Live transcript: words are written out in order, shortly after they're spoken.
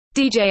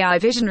DJI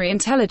Visionary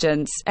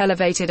Intelligence,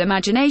 Elevated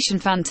Imagination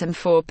Phantom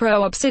 4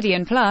 Pro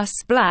Obsidian Plus,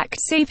 Black,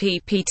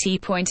 CP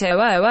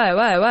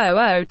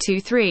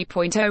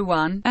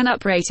PT.0000023.01, an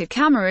uprated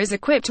camera is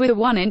equipped with a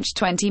 1-inch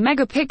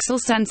 20-megapixel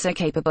sensor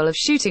capable of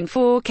shooting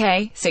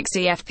 4K,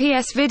 60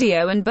 fps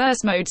video and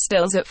burst mode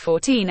stills at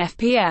 14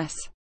 fps.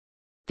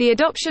 The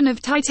adoption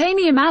of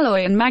titanium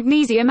alloy and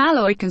magnesium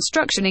alloy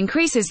construction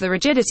increases the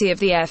rigidity of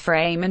the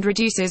airframe and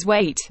reduces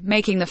weight,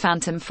 making the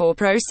Phantom 4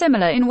 Pro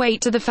similar in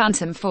weight to the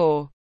Phantom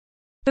 4.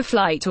 The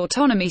Flight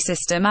Autonomy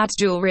system adds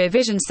dual rear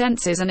vision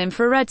sensors and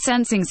infrared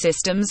sensing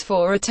systems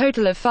for a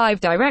total of 5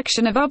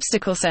 direction of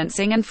obstacle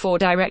sensing and 4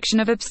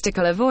 direction of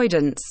obstacle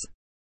avoidance.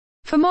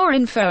 For more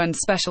info and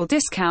special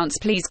discounts,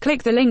 please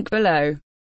click the link below.